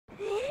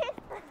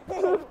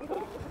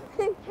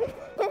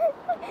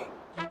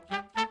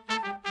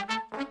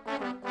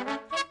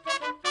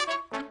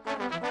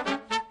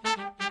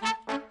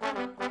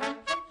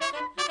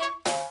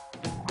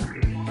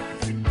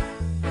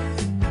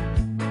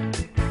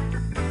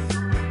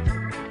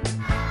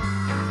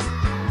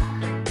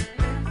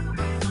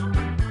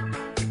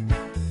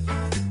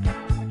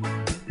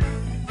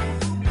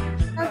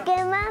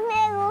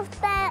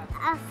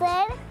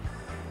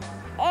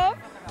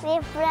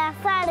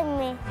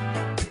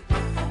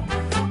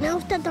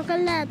gusta tocar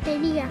la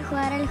batería.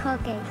 Jugar al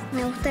hockey.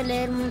 Me gusta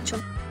leer mucho.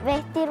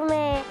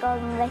 Vestirme con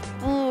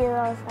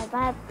vestidos,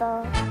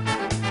 zapatos.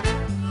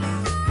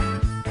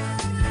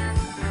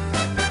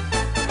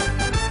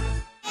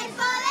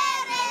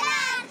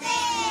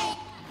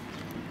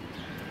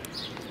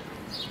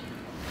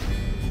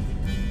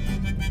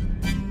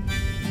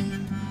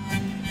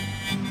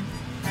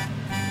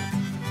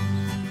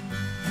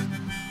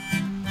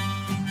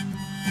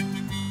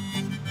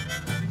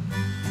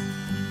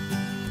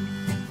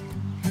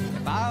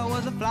 I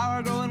was a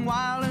flower growing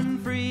wild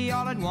and free,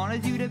 all I'd want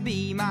is you to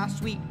be my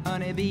sweet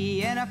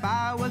honeybee. And if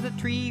I was a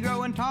tree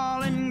growing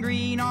tall and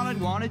green, all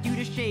I'd want is you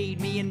to shade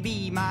me and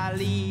be my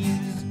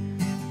leaves.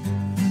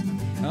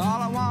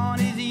 All I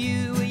want is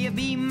you, will you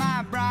be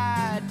my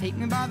bride? Take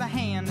me by the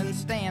hand and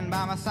stand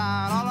by my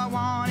side. All I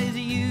want is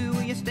you,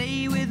 will you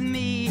stay with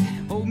me?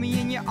 Hold me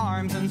in your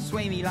arms and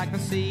sway me like the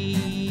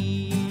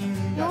sea.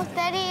 Me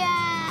gustaría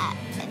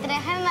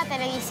trabajar en la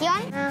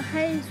televisión.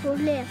 Trabajar en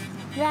Sullair.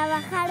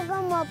 Trabajar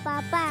como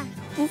papá.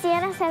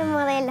 Quisiera ser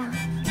modelo.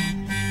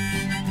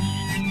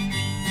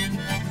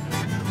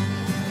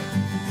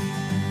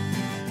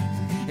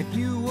 If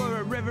you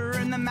were a river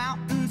in the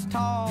mountains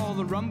tall,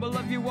 the rumble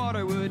of your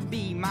water would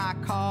be my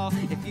call.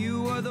 If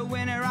you were the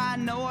winter, I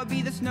know I'd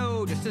be the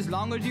snow, just as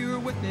long as you were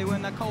with me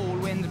when the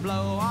cold winds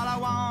blow. All I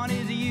want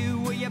is you,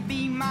 will you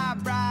be my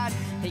bride?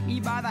 Take me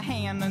by the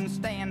hand and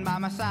stand by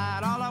my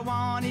side. All I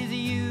want is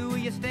you, will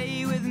you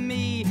stay with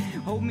me?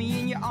 Hold me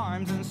in your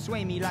arms and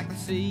sway me like the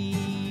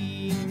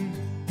sea.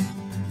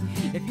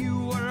 If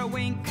you were a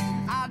wink,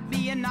 I'd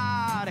be a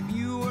nod. If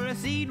you were a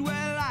seed,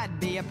 well, I'd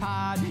be a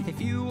pod. If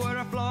you were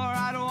a floor,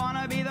 I'd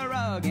wanna be the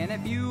rug. And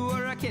if you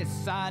were a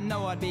kiss, I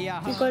know I'd be a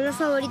hug. Mi color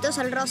favorito es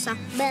el rosa.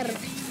 Verde.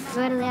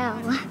 Verde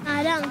agua.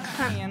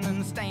 Naranja.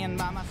 And stand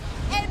by my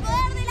side. El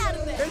poder del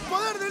arte. El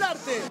poder del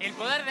arte. El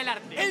poder del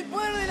arte. El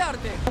poder del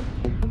arte.